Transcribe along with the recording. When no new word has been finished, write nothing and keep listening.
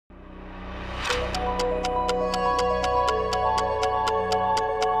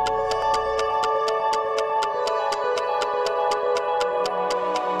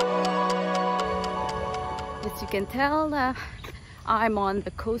can tell, I'm on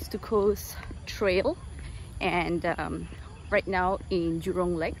the coast to coast trail, and right now in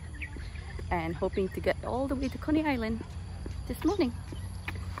Jurong Lake, and hoping to get all the way to Coney Island this morning.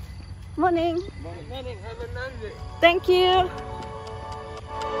 Morning. Morning. Have a nice day. Thank you.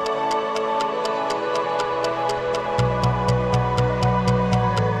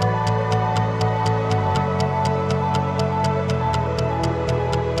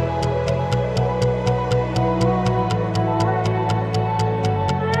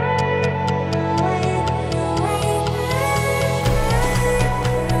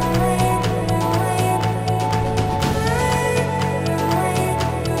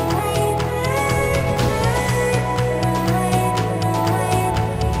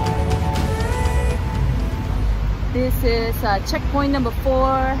 This is checkpoint number 4,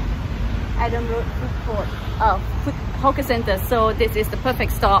 Adam Road Food Court, Food Hawker Center. So this is the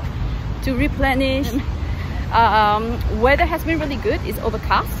perfect stop to replenish. Weather has been really good. It's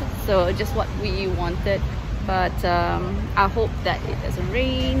overcast, so just what we wanted. But I hope that it doesn't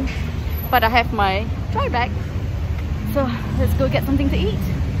rain. But I have my dry bag, so let's go get something to eat.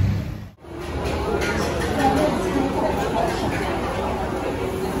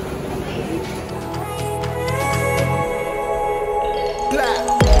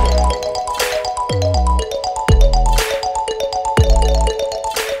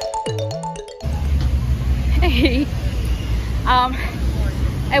 Hey,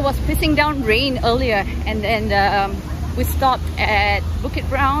 it was pissing down rain earlier, and then we stopped at Bukit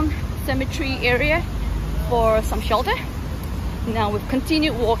Brown Cemetery area for some shelter. Now we've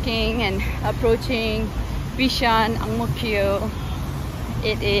continued walking and approaching Bishan, Ang Mo Kio.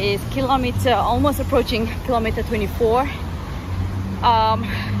 It is almost approaching kilometer 24.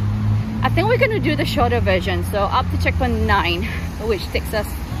 I think we're gonna do the shorter version, so up to checkpoint 9, which takes us,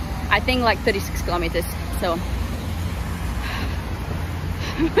 I think, like 36 kilometers. So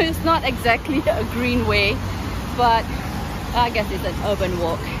it's not exactly a green way, but I guess it's an urban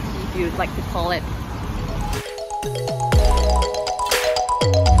walk, if you'd like to call it.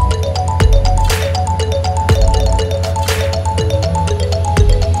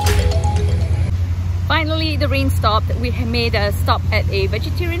 Finally, the rain stopped. We made a stop at a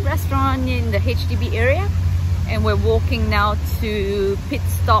vegetarian restaurant in the HDB area, and we're walking now to pit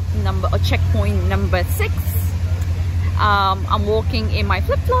stop checkpoint number 6. I'm walking in my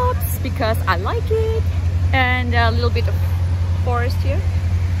flip-flops because I like it, and a little bit of forest here.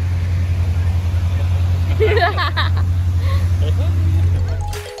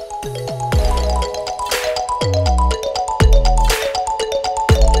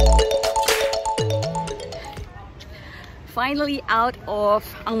 Finally out of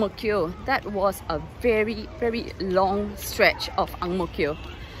Ang Mo Kio. That was a very long stretch of Ang Mo Kio.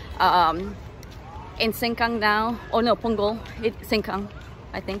 In Sengkang now, oh no, Punggol, Sengkang,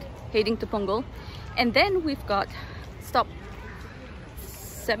 I think, heading to Punggol. And then we've got stop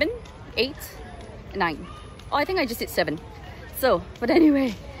 7, 8, 9. Oh, I think I just did 7. So, but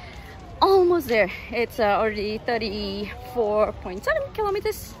anyway, almost there. It's already 34.7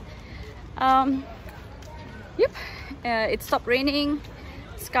 kilometers. Yep. It stopped raining,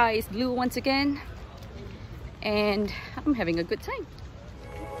 sky is blue once again, and I'm having a good time.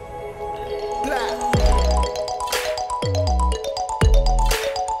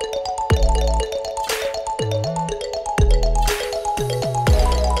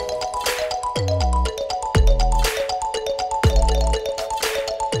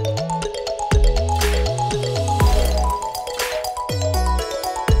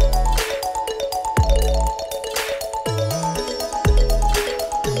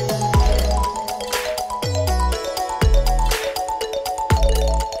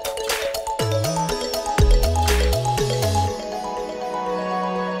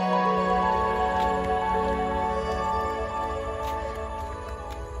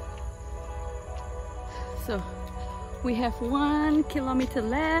 So we have 1 kilometer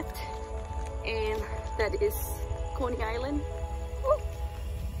left, and that is Coney Island. Oh,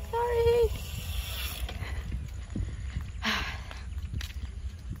 sorry.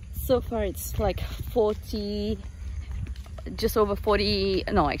 So far it's like 40, just over 40,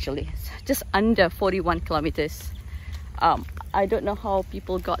 no actually, just under 41 kilometers. I don't know how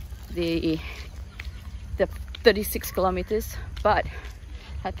people got the 36 kilometers, but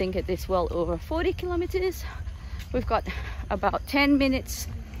I think it is well over 40 kilometers. We've got about 10 minutes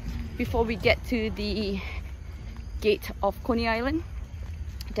before we get to the gate of Coney Island.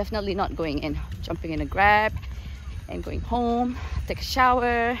 Definitely not going in, jumping in a Grab and going home, take a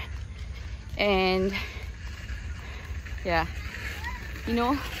shower, and yeah, you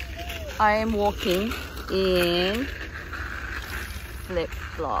know, I am walking in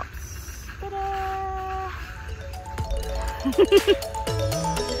flip-flops. Ta-da!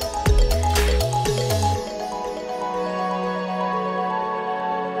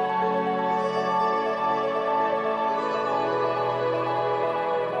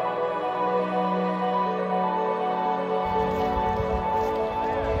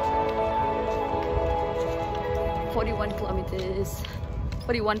 41 kilometers,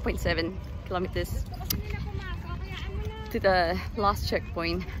 41.7 kilometers to the last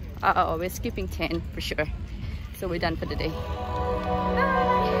checkpoint. We're skipping 10 for sure. So we're done for the day.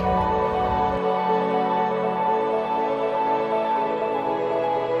 Bye.